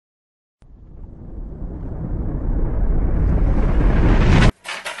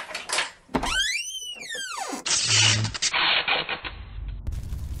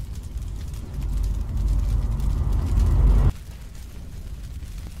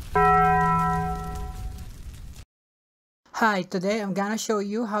Hi, today I'm gonna show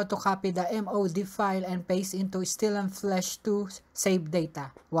you how to copy the MOD file and paste into Steel and Flesh 2 save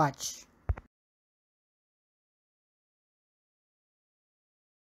data. Watch.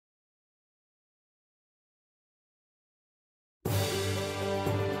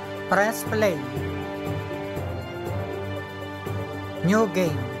 Press play. New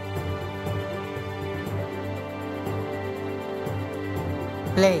game.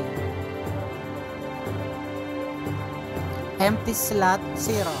 Play. Empty slot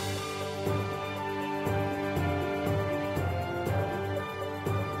 0.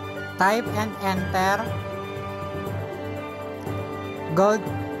 Type and enter gold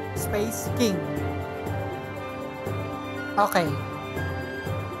space king. Okay.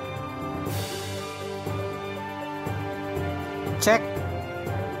 Check.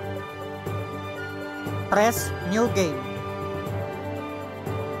 Press new game.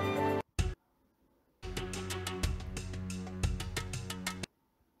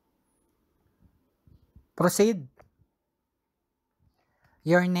 Proceed.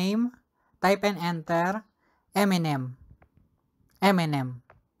 Your name, type and enter Eminem. Eminem.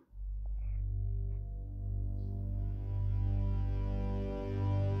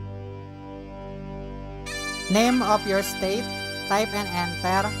 Name of your state, type and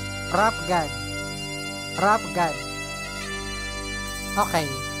enter Rapgod. Rapgod. Okay.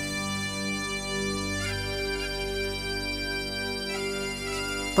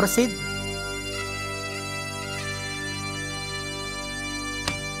 Proceed.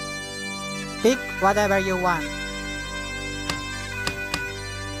 Pick whatever you want.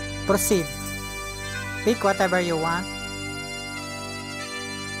 Proceed. Pick whatever you want.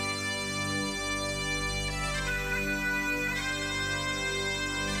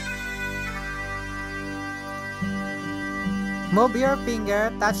 Move your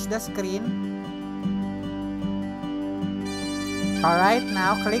finger, touch the screen. Alright,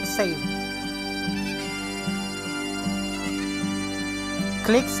 now click save.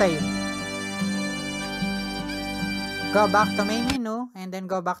 Click save. Go back to main menu and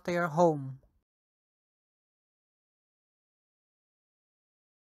then go back to your home.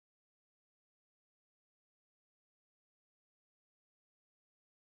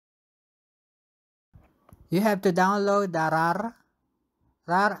 You have to download the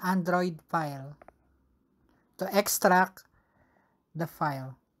RAR Android file to extract the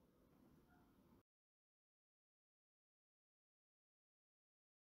file.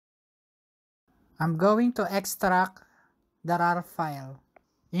 I'm going to extract the RAR file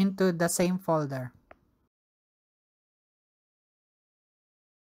into the same folder.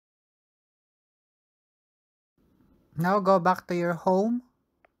 Now go back to your home.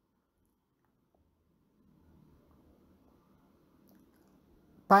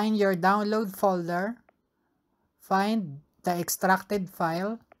 Find your download folder. Find the extracted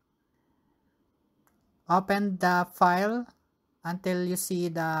file. Open the file until you see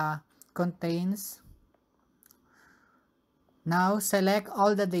the contains. Now select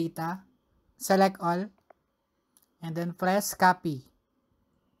all the data. Select all. And then press copy.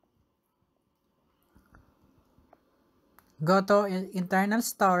 Go to internal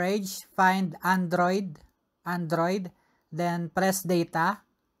storage. Find Android. Then press data.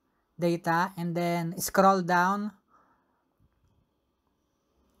 And then scroll down.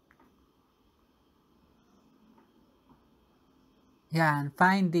 Yan,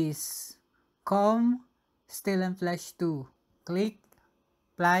 find this. Steel and Flesh 2. Click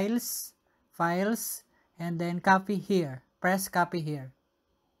files, and then copy here. Press copy here.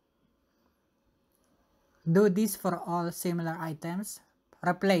 Do this for all similar items.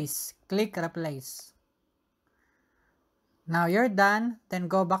 Replace. Click replace. Now you're done. Then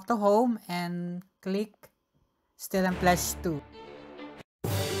go back to home and click Steel and Flesh 2.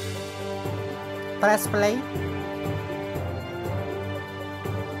 Press play.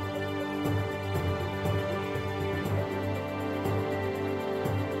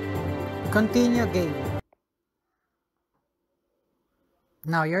 Continue game.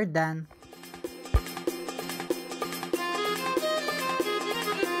 Now you're done.